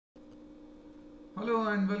Hello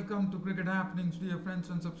and welcome to Cricket Happenings, dear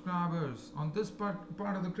friends and subscribers. On this part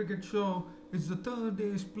of the cricket show is the third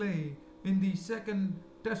day's play in the second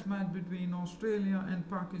test match between Australia and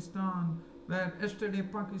Pakistan, where yesterday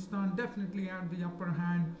Pakistan definitely had the upper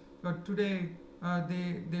hand, but today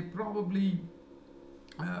they probably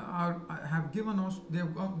have given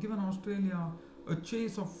given Australia a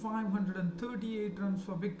chase of 538 runs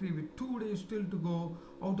for victory with 2 days still to go,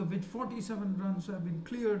 out of which 47 runs have been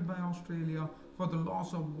cleared by Australia for the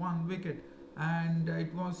loss of 1 wicket. And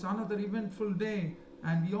it was another eventful day,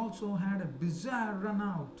 and we also had a bizarre run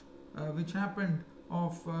out which happened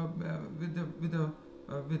with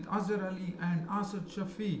Azhar Ali and Asad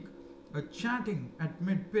Shafiq chatting at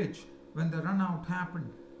mid pitch when the run out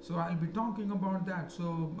happened. So I'll be talking about that.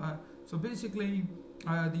 So basically,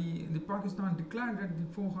 the Pakistan declared at the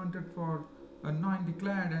 400 for 9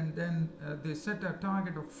 declared, and then they set a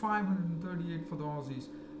target of 538 for the Aussies,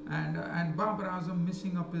 and Babar Azam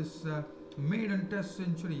missing up his maiden Test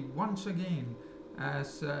century once again,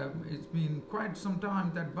 as it's been quite some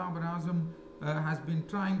time that Babar Azam has been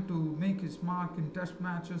trying to make his mark in Test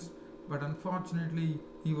matches, but unfortunately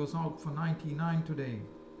he was out for 99 today.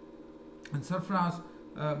 And Sarfraz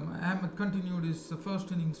Ahmed continued his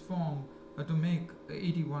first innings form to make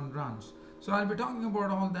 81 runs. So I'll be talking about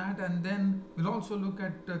all that, and then we'll also look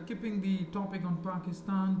at keeping the topic on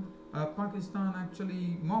Pakistan. Pakistan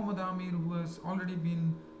actually, Mohammad Amir, who has already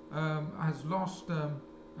been has lost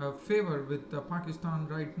favor with Pakistan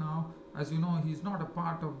right now. As you know, he's not a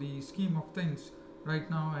part of the scheme of things right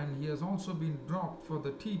now, and he has also been dropped for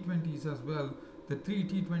the T20s as well, the 3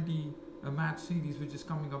 T20 match series which is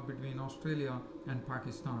coming up between Australia and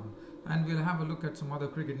Pakistan. And we'll have a look at some other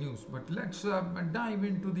cricket news. But let's dive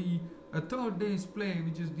into the third day's play,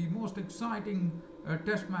 which is the most exciting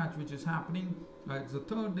test match which is happening. It's the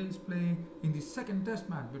third day's play in the second test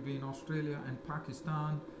match between Australia and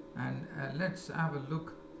Pakistan. And let's have a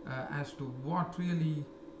look as to what really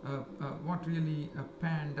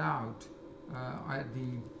panned out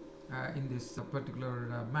in this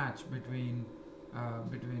particular match between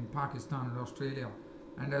Pakistan and Australia.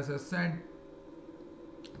 And as I said,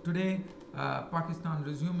 today Pakistan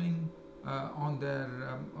resuming on their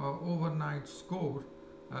overnight score,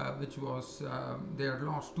 which was they had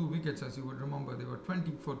lost 2 wickets, as you would remember. They were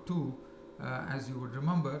 20 for 2, as you would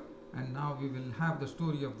remember, and now we will have the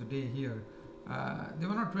story of the day here. They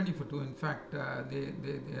were not 20 for 2. In fact, they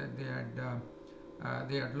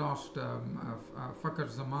had lost. Fakhar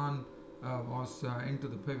Zaman was into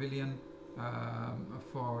the pavilion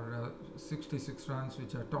for 66 runs,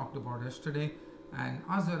 which I talked about yesterday, and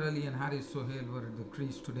Azhar Ali and Haris Sohail were at the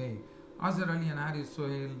crease today. Azhar Ali and Haris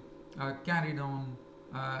Sohail carried on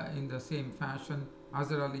in the same fashion.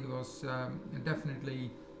 Azhar Ali was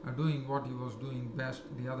definitely doing what he was doing best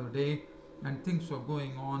the other day, and things were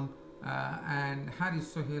going on, and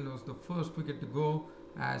Haris Sohail was the first wicket to go,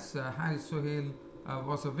 as Haris Sohail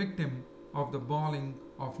was a victim of the bowling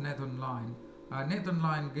of Nathan Lyon. Nathan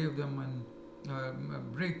Lyon gave them a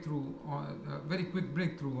breakthrough, a very quick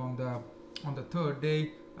breakthrough on the third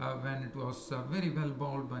day when it was very well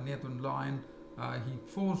bowled by Nathan Lyon. He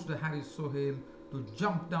forced Haris Sohail to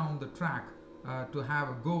jump down the track to have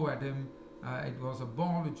a go at him. It was a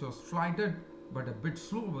ball which was flighted but a bit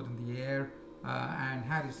slower in the air, and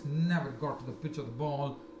Haris never got to the pitch of the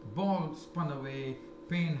ball. The ball spun away.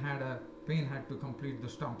 Payne had to complete the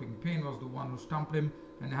stumping. Payne was the one who stumped him,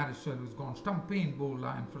 and Haris Sohail was gone. Stump Payne bowled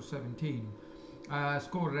Lyon for 17.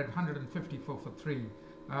 Scored at 154 for 3.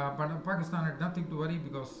 But Pakistan had nothing to worry,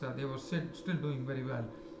 because they were still doing very well.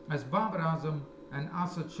 As Babar Azam and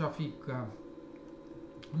Asad Shafiq,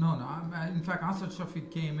 in fact Asad Shafiq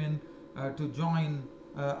came in to join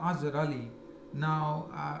Azhar Ali. Now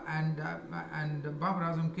and Babar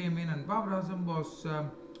Azam came in, and Babar Azam was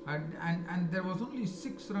and there was only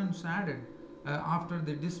 6 runs added after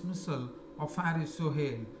the dismissal of Haris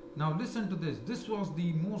Sohail. Now listen to this. This was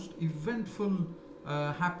the most eventful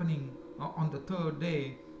happening on the third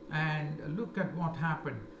day, and look at what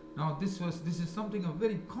happened. Now this is something, a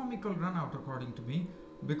very comical run out according to me,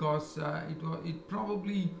 because it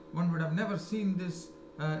probably, one would have never seen this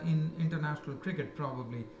in international cricket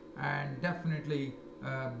probably, and definitely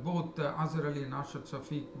both Azhar Ali and Asad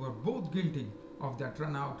Shafiq were both guilty of that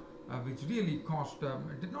run out, which really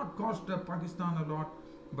did not cost Pakistan a lot,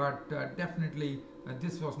 but definitely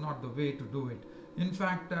this was not the way to do it. In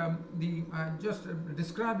fact, just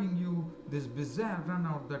describing you this bizarre run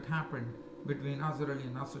out that happened between Azhar Ali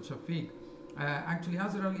and Asad Shafiq. Actually,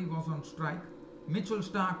 Azhar Ali was on strike. Mitchell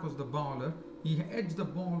Starc was the bowler. He edged the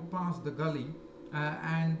ball past the gully,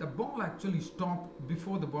 and the ball actually stopped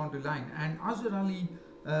before the boundary line, and Azhar Ali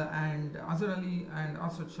and Azhar Ali and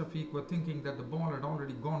Asad Shafiq were thinking that the ball had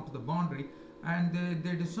already gone to the boundary, and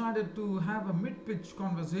they decided to have a mid-pitch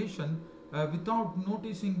conversation without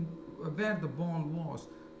noticing where the ball was.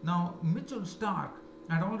 Now, Mitchell Stark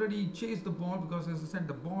had already chased the ball because, as I said,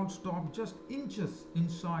 the ball stopped just inches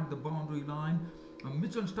inside the boundary line.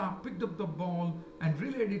 Mitchell Stark picked up the ball and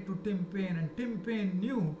relayed it to Tim Paine, and Tim Paine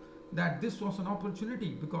knew that this was an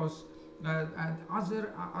opportunity because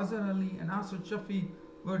Azhar Ali and Asad Shafiq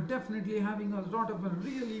were definitely having a lot of a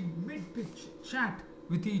really mid-pitch chat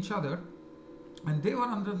with each other, and they were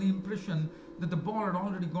under the impression that the ball had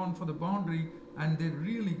already gone for the boundary, and they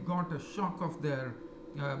really got a shock of their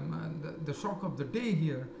the shock of the day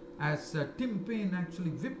here as Tim Paine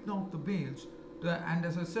actually whipped out the bails, and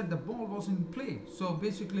as I said, the ball was in play. So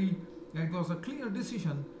basically, it was a clear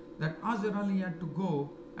decision that Azhar Ali had to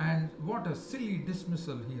go, and what a silly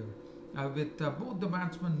dismissal here. With both the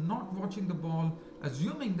batsmen not watching the ball,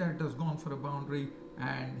 assuming that it has gone for a boundary,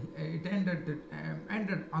 and it ended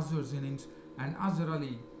Azhar's innings, and Azhar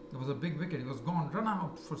Ali, it was a big wicket, he was gone, run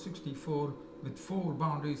out for 64 with 4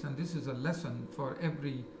 boundaries, and this is a lesson for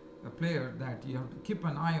every player that you have to keep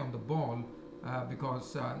an eye on the ball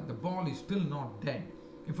because the ball is still not dead.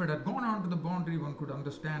 If it had gone onto the boundary, one could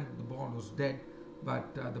understand that the ball was dead,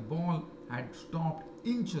 but the ball had stopped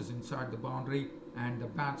inches inside the boundary, and the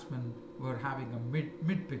batsmen were having a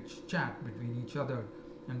mid-pitch chat between each other,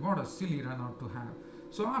 and what a silly run out to have.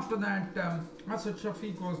 So after that, Asad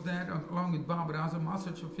Shafiq was there along with Babar Azam.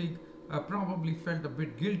 Asad Shafiq probably felt a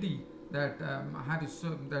bit guilty that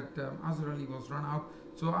Azhar Ali was run out.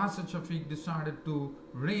 So Asad Shafiq decided to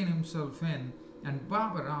rein himself in, and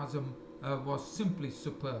Babar Azam was simply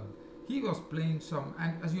superb. He was playing some,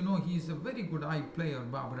 and as you know, he's a very good eye player,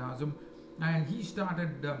 Babar Azam, and he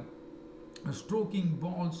started stroking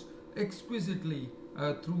balls exquisitely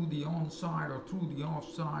through the onside or through the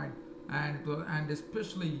offside, and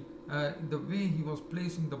especially the way he was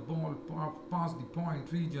placing the ball past the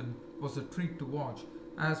point region was a treat to watch.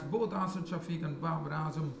 As both Asad Shafiq and Babar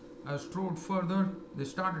Azam strode further, they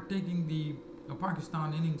started taking the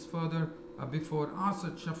Pakistan innings further before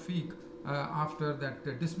Asad Shafiq, after that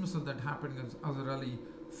dismissal that happened against Azhar Ali,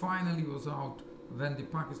 finally was out when the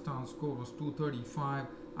Pakistan score was 235.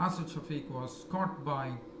 Asad Shafiq was caught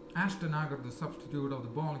by Ashton Agar, the substitute, of the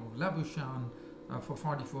bowling of Labuschagne for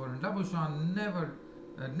 44, and Labuschagne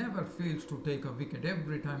never fails to take a wicket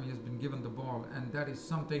every time he has been given the ball, and that is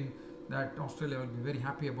something that Australia will be very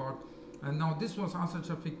happy about. And now this was Asad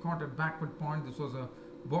Shafiq caught at backward point. This was a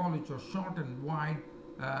ball which was short and wide,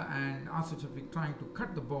 and Asad Shafiq trying to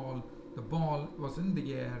cut the ball. The ball was in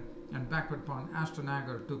the air, and backward point Ashton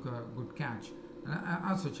Agar took a good catch, and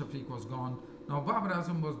Asad Shafiq was gone. Now Babar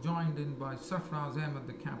Azam was joined in by Sarfraz Ahmed,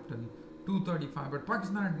 the captain, 235. But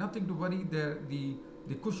Pakistan had nothing to worry.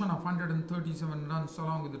 The cushion of 137 runs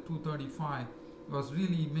along with the 235 was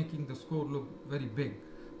really making the score look very big.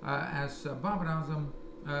 As Babar Azam,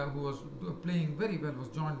 who was playing very well, was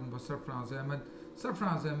joined in by Sarfraz Ahmed.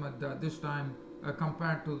 Sarfraz Ahmed this time,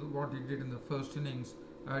 compared to what he did in the first innings,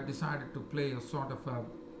 decided to play a sort of a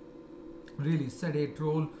really sedate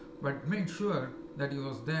role, but made sure that he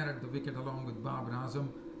was there at the wicket along with Babar Azam,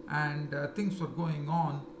 and things were going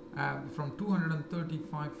on. From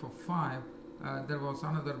 235 for 5, there was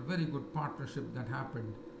another very good partnership that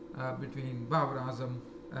happened between Babar Azam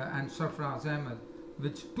and Sarfraz Ahmed,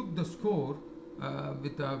 which took the score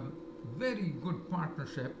with a very good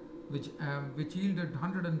partnership, which yielded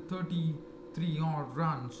 133 odd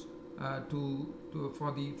runs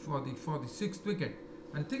for the 6th wicket,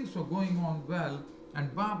 and things were going on well,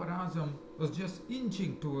 and Babar Azam was just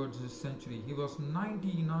inching towards his century. He was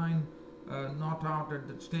 99 not out at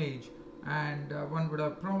that stage, and one would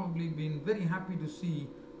have probably been very happy to see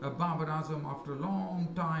Babar Azam after a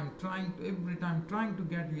long time trying to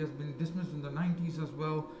get. He has been dismissed in the 90s as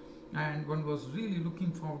well, and one was really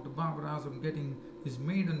looking forward to Babar Azam getting his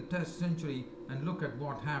maiden test century, and look at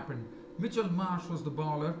what happened. Mitchell Marsh was the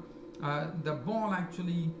bowler. The ball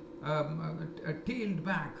actually tailed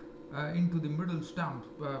back into the middle stump.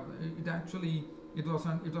 It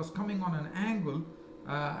was coming on an angle,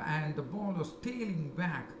 and the ball was tailing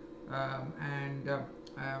back, and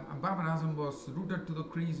Babar Azam was rooted to the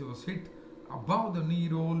crease. He was hit above the knee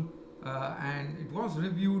roll, and it was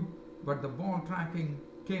reviewed, but the ball tracking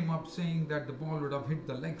came up saying that the ball would have hit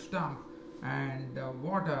the leg stump, and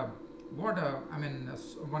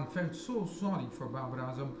one felt so sorry for Babar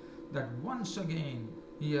Azam that once again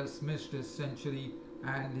he has missed his century,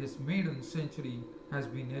 and his maiden century has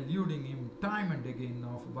been eluding him time and again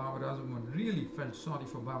now for Babar Azam. One really felt sorry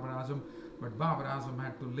for Babar Azam, but Babar Azam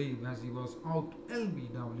had to leave as he was out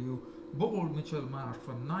LBW bowled Mitchell Marsh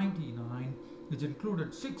for 99, which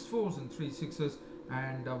included 6 fours and 3 sixes.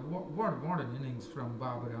 And what an innings from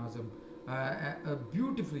Babar Azam. A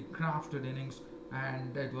beautifully crafted innings,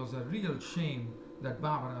 and it was a real shame that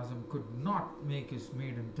Babar Azam could not make his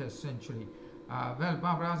maiden test century. Well,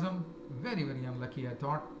 Babar Azam, very, very unlucky, I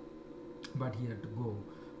thought, but he had to go.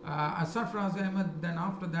 Sarfraz Ahmed, then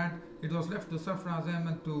after that, it was left to Sarfraz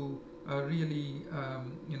Ahmed to really,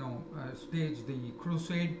 stage the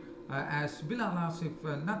crusade. As Bilal Asif,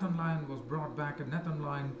 Nathan Lyon was brought back, and Nathan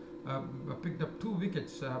Lyon picked up 2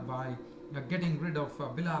 wickets by getting rid of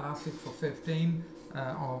Bilal Asif for 15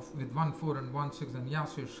 with 1 4 and 1 6, and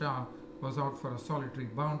Yasir Shah was out for a solitary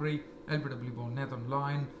boundary. LBW ball Nathan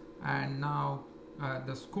Lyon, and now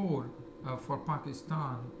the score for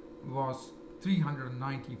Pakistan was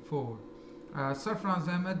 394. Sarfraz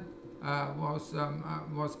Ahmed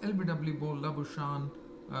was LBW ball Labushan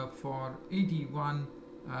for 81.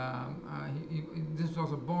 This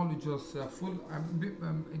was a ball which was full.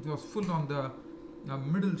 It was full on the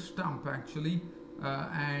middle stump actually,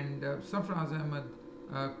 and Sarfraz Ahmed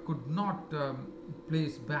could not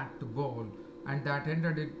place bat to ball, and that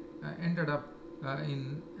ended up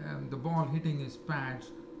in the ball hitting his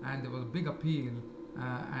pads, and there was a big appeal,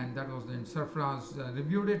 and that was then Sarfraz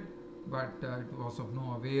reviewed it, but it was of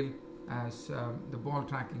no avail, as the ball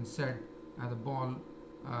tracking said the ball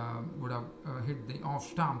would have hit the off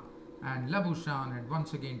stump, and Labushan had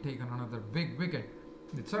once again taken another big wicket.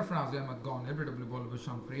 With Sarfraz Ahmed gone, LBW ball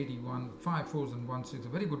Labushan for 81, 5 fours and 1 6. A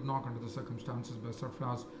very good knock under the circumstances by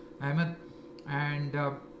Sarfraz Ahmed, and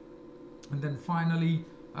then finally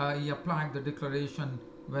he applied the declaration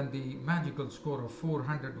when the magical score of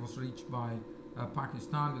 400 was reached by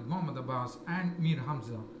Pakistan, with Mohammad Abbas and Mir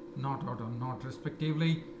Hamza not out on not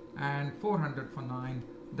respectively, and 400 for 9,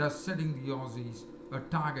 thus setting the Aussies a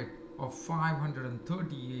target of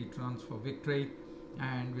 538 runs for victory.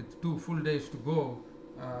 And with 2 full days to go,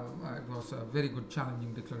 it was a very good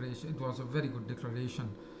challenging declaration. It was a very good declaration.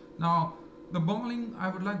 Now, the bowling, I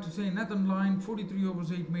would like to say, Nathan Lyon, 43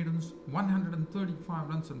 overs, 8 maidens, 135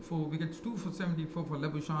 runs and 4 wickets, 2 for 74 for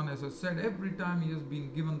Labushan. As I said, every time he has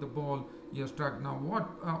been given the ball, he has struck. Now, what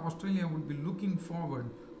Australia would be looking forward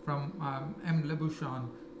from M. Labushan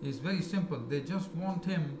is very simple. They just want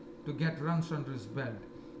him to get runs under his belt.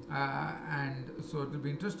 And so it will be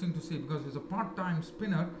interesting to see, because he's a part-time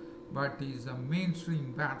spinner, but he's a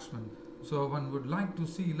mainstream batsman. So one would like to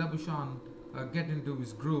see Labushan get into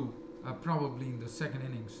his groove, probably in the second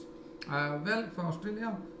innings. Well, for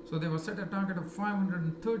Australia, so they were set a target of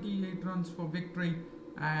 538 runs for victory,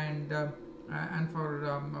 and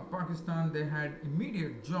for Pakistan, they had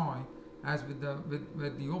immediate joy, as with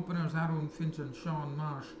the openers Aaron Finch and Sean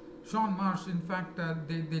Marsh. Sean Marsh, in fact,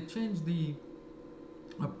 they changed the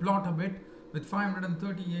plot a bit. With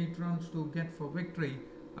 538 runs to get for victory,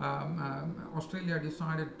 Australia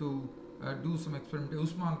decided to do some experimentation.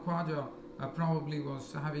 Usman Khwaja probably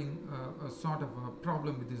was having a sort of a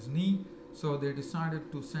problem with his knee, so they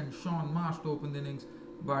decided to send Sean Marsh to open the innings,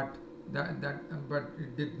 but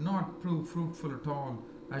it did not prove fruitful at all,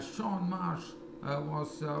 as Sean Marsh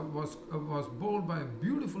was bowled by a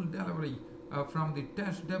beautiful delivery from the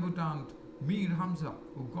Test debutant Mir Hamza,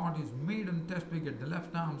 who got his maiden Test wicket, the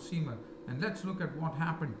left arm seamer. And let's look at what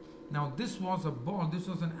happened. Now, this was a ball. This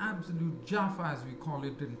was an absolute Jaffa, as we call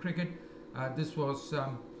it in cricket. This was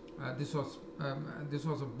a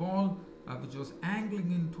ball which was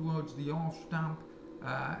angling in towards the off stump.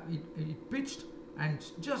 It pitched and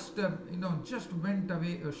just went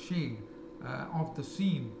away a shade of the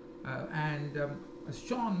seam, and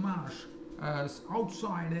Sean Marsh's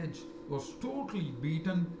outside edge was totally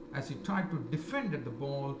beaten as he tried to defend at the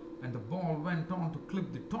ball, and the ball went on to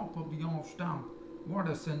clip the top of the off stump. What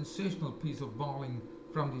a sensational piece of bowling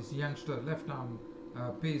from this youngster, left arm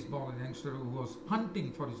pace bowling youngster, who was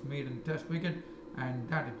hunting for his maiden Test wicket, and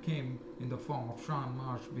that it came in the form of Sean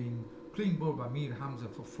Marsh being clean bowled by Mir Hamza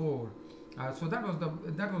for 4. So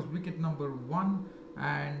that was wicket number 1,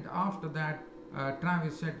 and after that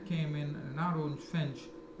Travis Head came in, and Aaron Finch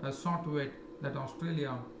saw to it that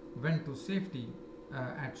Australia went to safety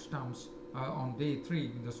at stumps on day 3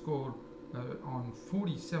 with the score on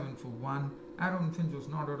 47 for 1. Aaron Finch was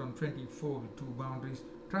not out on 24 with 2 boundaries.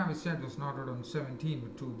 Travis Head was not out on 17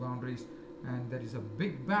 with 2 boundaries, and there is a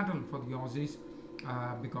big battle for the Aussies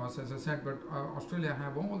because, as I said, Australia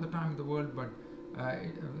have all the time in the world, but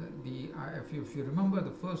if you remember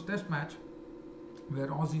the first Test match where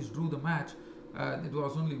Aussies drew the match, it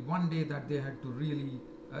was only one day that they had to really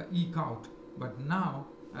eke out, but now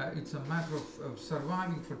it's a matter of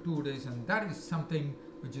surviving for 2 days, and that is something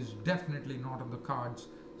which is definitely not on the cards.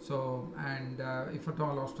 So, and if at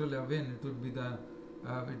all Australia win, it would be the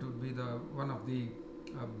one of the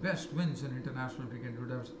best wins in international cricket. It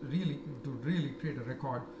would really create a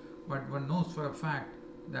record. But one knows for a fact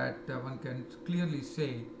that one can clearly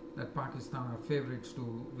say that Pakistan are favourites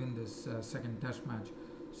to win this second Test match.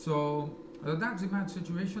 So that's the match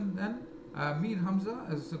situation. Then Mir Hamza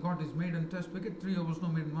has got his maiden Test wicket. 3 overs, no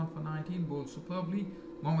maiden, 1 for 19. Bowled superbly.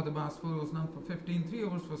 Mohammad Abbas 4 overs, none for 15. 3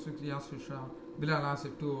 overs for 6. Yasir Shah. Bilal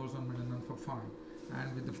Asif 2 overs, 1 maiden, none for 5.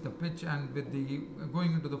 And with the pitch and with the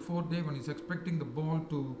going into the fourth day, when he's expecting the ball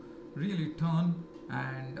to really turn,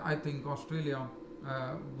 and I think Australia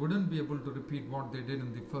wouldn't be able to repeat what they did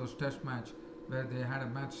in the first Test match, where they had a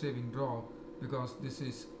match-saving draw, because this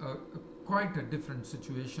is quite a different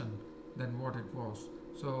situation than what it was.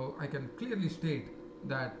 So I can clearly state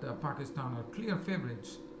that Pakistan are clear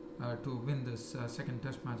favourites to win this second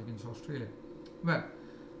Test match against Australia. Well,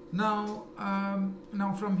 now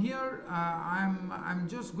from here, I'm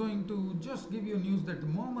just going to give you news that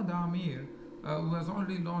Mohammad Amir, who has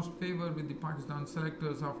already lost favour with the Pakistan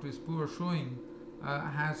selectors after his poor showing,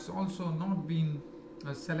 has also not been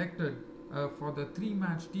selected for the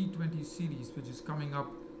 3-match T20 series, which is coming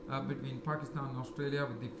up between Pakistan and Australia,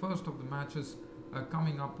 with the first of the matches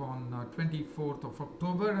coming up on 24th of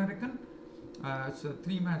October, I reckon. It's a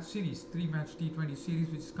 3-match T20 series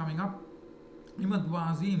which is coming up.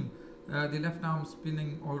 Babar Azam, the left-arm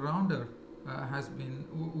spinning all-rounder,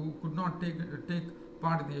 who could not take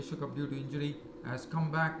part in the Asia Cup due to injury, has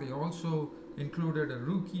come back. They also included a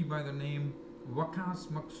rookie by the name Waqas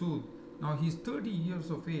Maqsood. Now he's 30 years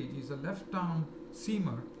of age. He's a left-arm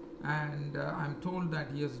seamer, and I'm told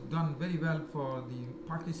that he has done very well for the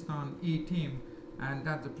Pakistan A team, and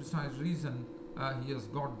that's the precise reason he has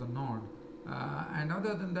got the nod. And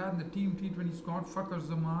other than that, the team T20 squad: Babar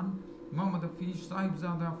Azam, Mohammad Amir,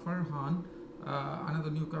 Saibzada Farhan,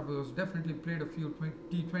 another newcomer who has definitely played a few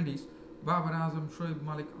T20s. Babar Azam, Shoaib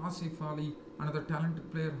Malik, Asif Ali, another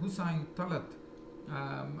talented player. Hussain Talat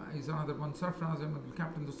is another one. Sarfraz Ahmed,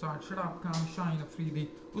 captain the side. Shadab Khan, Shaheen Afridi,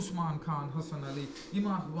 Usman Khan, Hassan Ali,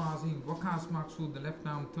 Imad Wazim, Waqas Maqsood, the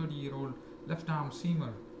left-arm 30-year-old left-arm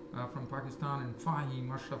seamer from Pakistan, and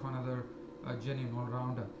Fahim Ashraf, another genuine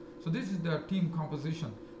all-rounder. So this is the team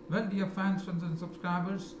composition. Well, dear fans, friends and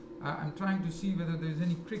subscribers, I'm trying to see whether there is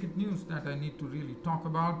any cricket news that I need to really talk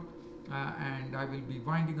about, and I will be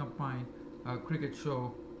winding up my cricket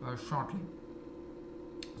show shortly.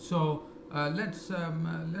 So let's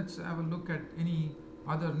have a look at any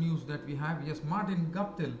other news that we have. Yes, Martin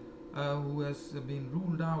Guptill, who has been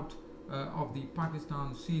ruled out of the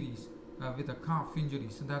Pakistan series with a calf injury.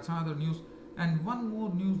 So that's another news. And one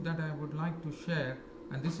more news that I would like to share,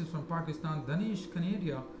 and this is from Pakistan. Danish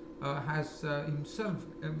Kanadia has himself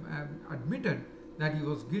admitted that he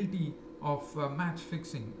was guilty of match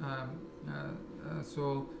fixing.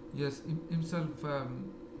 So yes, himself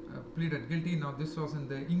pleaded guilty. Now this was in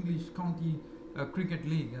the English County Cricket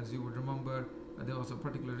League, as you would remember. There was a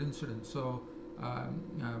particular incident. So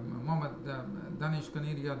Mohammad Danish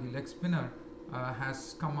Kanadia, the leg spinner,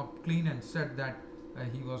 has come up clean and said that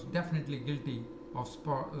he was definitely guilty of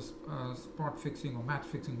spot fixing or match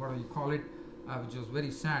fixing, whatever you call it, which was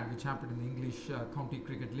very sad, which happened in the English County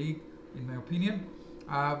Cricket League, in my opinion.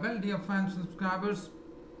 Well, dear fans and subscribers,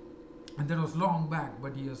 and that was long back,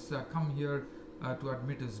 but he has come here to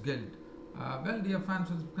admit his guilt. Well, dear fans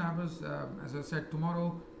and subscribers, as I said,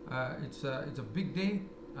 tomorrow it's a big day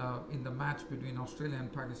in the match between Australia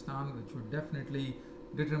and Pakistan, which will definitely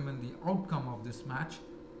determine the outcome of this match,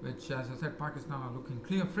 which, as I said, Pakistan are looking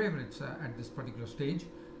clear favourites at this particular stage,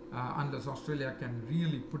 unless Australia can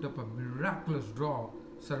really put up a miraculous draw,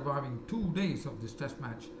 surviving 2 days of this Test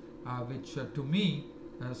match, which to me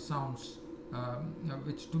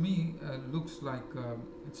looks like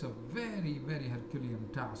it's a very, very Herculean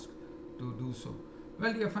task to do so.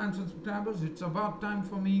 Well, dear fans and subscribers, it's about time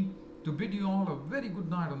for me to bid you all a very good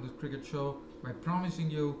night on this cricket show by promising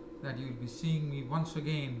you that you will be seeing me once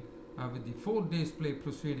again with the 4 days play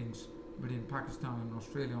proceedings between Pakistan and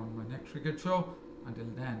Australia on my next cricket show. Until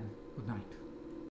then, good night.